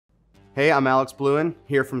Hey, I'm Alex Bluen,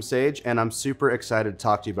 here from Sage, and I'm super excited to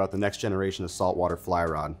talk to you about the next generation of saltwater fly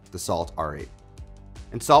rod, the Salt R8.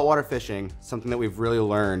 In saltwater fishing, something that we've really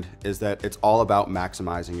learned is that it's all about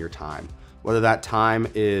maximizing your time. Whether that time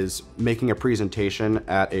is making a presentation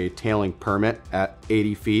at a tailing permit at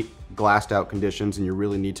 80 feet, glassed out conditions, and you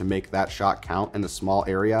really need to make that shot count in the small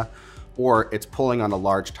area, or it's pulling on a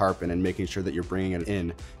large tarpon and making sure that you're bringing it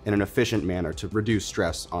in an efficient manner to reduce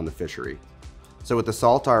stress on the fishery. So with the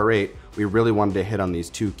Salt R8, we really wanted to hit on these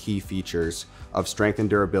two key features of strength and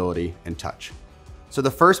durability and touch. So the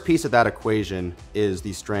first piece of that equation is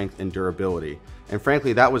the strength and durability. And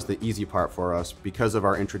frankly, that was the easy part for us because of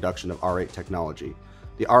our introduction of R8 technology.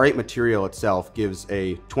 The R8 material itself gives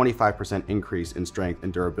a 25% increase in strength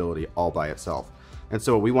and durability all by itself. And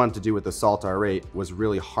so what we wanted to do with the Salt R8 was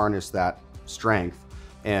really harness that strength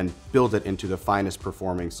and build it into the finest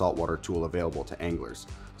performing saltwater tool available to anglers.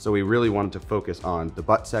 So we really wanted to focus on the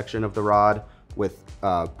butt section of the rod with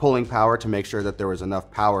pulling power to make sure that there was enough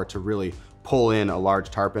power to really pull in a large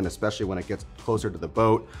tarpon, especially when it gets closer to the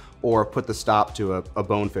boat, or put the stop to a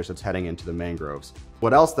bonefish that's heading into the mangroves.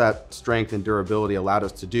 What else that strength and durability allowed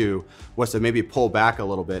us to do was to maybe pull back a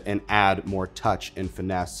little bit and add more touch and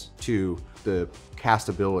finesse to the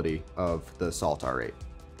castability of the Salt R8.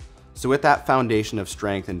 So with that foundation of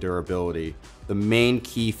strength and durability, the main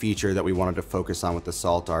key feature that we wanted to focus on with the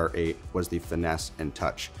Salt R8 was the finesse and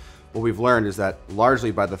touch. What we've learned is that largely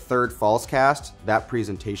by the third false cast, that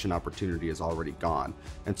presentation opportunity is already gone.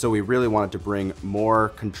 And so we really wanted to bring more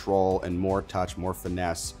control and more touch, more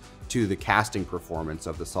finesse to the casting performance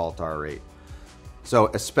of the Salt R8. So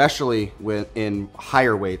especially in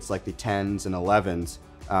higher weights like the 10s and 11s,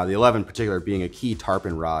 the 11 in particular being a key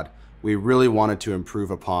tarpon rod, we really wanted to improve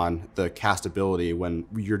upon the castability when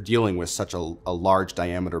you're dealing with such a large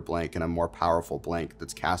diameter blank and a more powerful blank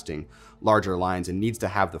that's casting larger lines and needs to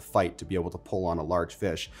have the fight to be able to pull on a large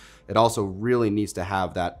fish. It also really needs to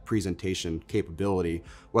have that presentation capability,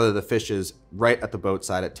 whether the fish is right at the boat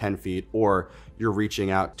side at 10 feet or you're reaching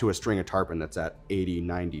out to a string of tarpon that's at 80,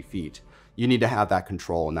 90 feet. You need to have that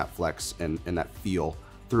control and that flex and that feel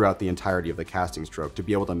throughout the entirety of the casting stroke to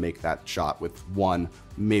be able to make that shot with one,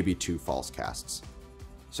 maybe two false casts.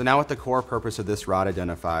 So now with the core purpose of this rod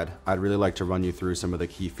identified, I'd really like to run you through some of the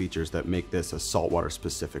key features that make this a saltwater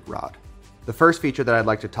specific rod. The first feature that I'd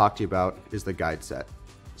like to talk to you about is the guide set,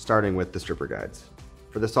 starting with the stripper guides.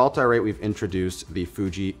 For the Salt R8, we've introduced the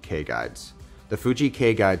Fuji K guides. The Fuji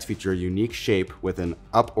K guides feature a unique shape with an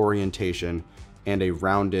up orientation and a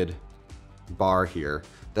rounded bar here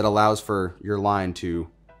that allows for your line to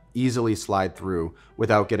easily slide through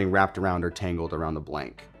without getting wrapped around or tangled around the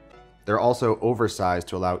blank. They're also oversized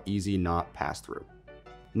to allow easy knot pass through.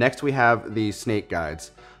 Next we have the snake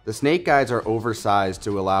guides. The snake guides are oversized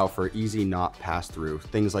to allow for easy knot pass through,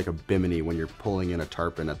 things like a bimini when you're pulling in a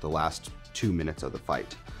tarpon at the last 2 minutes of the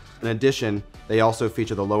fight. In addition, they also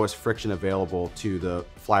feature the lowest friction available to the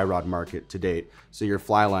fly rod market to date, so your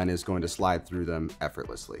fly line is going to slide through them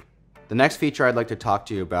effortlessly. The next feature I'd like to talk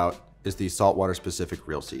to you about is the saltwater specific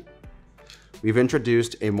reel seat. We've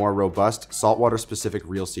introduced a more robust saltwater specific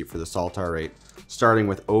reel seat for the Salt R8, starting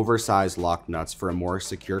with oversized lock nuts for a more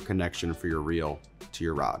secure connection for your reel to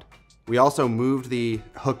your rod. We also moved the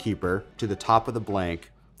hook keeper to the top of the blank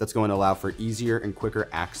that's going to allow for easier and quicker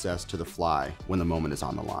access to the fly when the moment is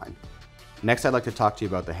on the line. Next, I'd like to talk to you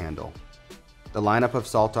about the handle. The lineup of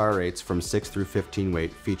Salt R8s from 6 through 15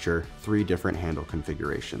 weight feature 3 different handle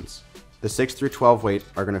configurations. The 6 through 12 weight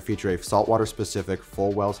are going to feature a saltwater specific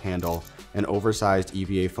full wells handle and oversized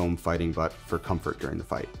EVA foam fighting butt for comfort during the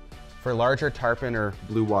fight. For larger tarpon or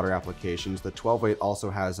blue water applications, the 12 weight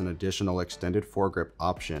also has an additional extended foregrip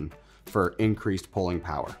option for increased pulling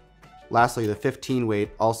power. Lastly, the 15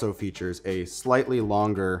 weight also features a slightly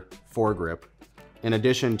longer foregrip in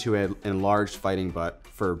addition to an enlarged fighting butt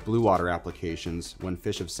for blue water applications when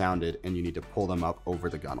fish have sounded and you need to pull them up over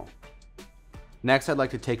the gunnel. Next, I'd like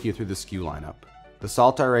to take you through the SKU lineup. The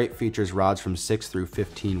Salt R8 features rods from 6 through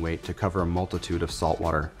 15 weight to cover a multitude of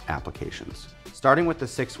saltwater applications. Starting with the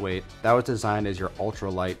 6 weight, that was designed as your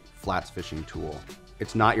ultralight flats fishing tool.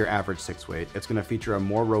 It's not your average 6 weight. It's going to feature a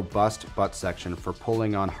more robust butt section for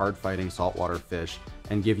pulling on hard fighting saltwater fish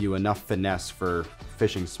and give you enough finesse for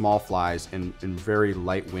fishing small flies in very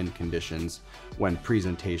light wind conditions when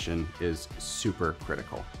presentation is super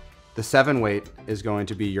critical. The 7 weight is going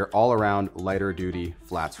to be your all-around lighter duty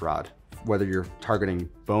flats rod. Whether you're targeting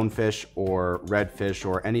bonefish or redfish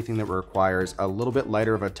or anything that requires a little bit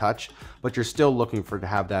lighter of a touch, but you're still looking to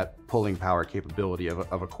have that pulling power capability of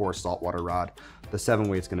a core saltwater rod, the 7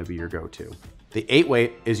 weight is going to be your go-to. The 8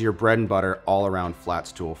 weight is your bread and butter all-around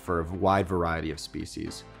flats tool for a wide variety of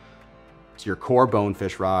species. It's your core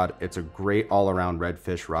bonefish rod. It's a great all-around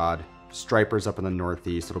redfish rod. Stripers up in the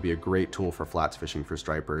Northeast, it'll be a great tool for flats fishing for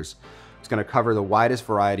stripers. It's gonna cover the widest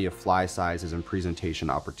variety of fly sizes and presentation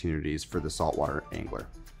opportunities for the saltwater angler.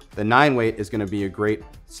 The 9-weight is gonna be a great,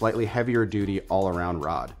 slightly heavier duty all-around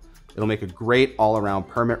rod. It'll make a great all-around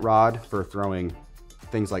permit rod for throwing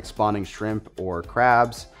things like spawning shrimp or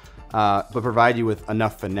crabs, but provide you with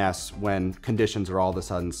enough finesse when conditions are all of a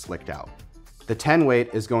sudden slicked out. The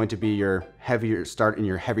 10-weight is going to be your heavier, start in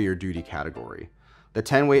your heavier duty category. The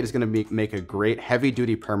 10-weight is going to make a great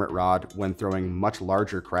heavy-duty permit rod when throwing much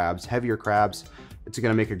larger crabs, heavier crabs. It's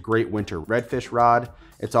going to make a great winter redfish rod.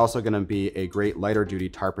 It's also going to be a great lighter-duty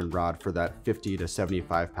tarpon rod for that 50 to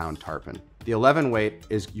 75-pound tarpon. The 11-weight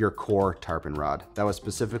is your core tarpon rod that was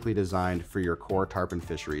specifically designed for your core tarpon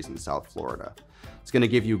fisheries in South Florida. It's going to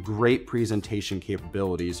give you great presentation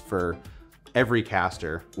capabilities for every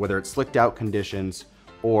caster, whether it's slicked out conditions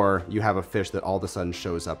or you have a fish that all of a sudden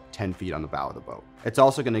shows up 10 feet on the bow of the boat. It's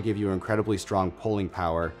also going to give you incredibly strong pulling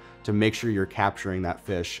power to make sure you're capturing that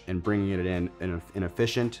fish and bringing it in an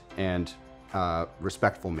efficient and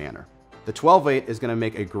respectful manner. The 12-weight is going to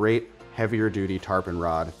make a great heavier duty tarpon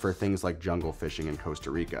rod for things like jungle fishing in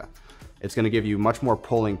Costa Rica. It's going to give you much more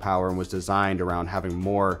pulling power and was designed around having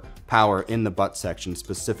more power in the butt section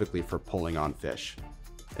specifically for pulling on fish.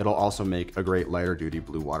 It'll also make a great lighter duty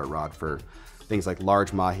blue water rod for things like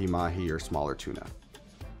large mahi-mahi or smaller tuna.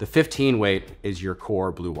 The 15-weight is your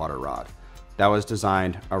core blue water rod. That was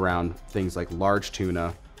designed around things like large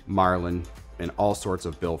tuna, marlin, and all sorts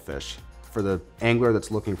of billfish. For the angler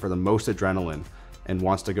that's looking for the most adrenaline and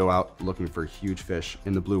wants to go out looking for huge fish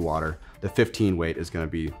in the blue water, the 15-weight is going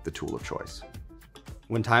to be the tool of choice.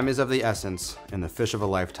 When time is of the essence and the fish of a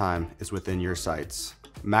lifetime is within your sights,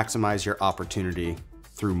 maximize your opportunity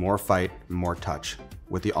through more fight and more touch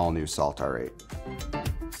with the all-new Salt R8.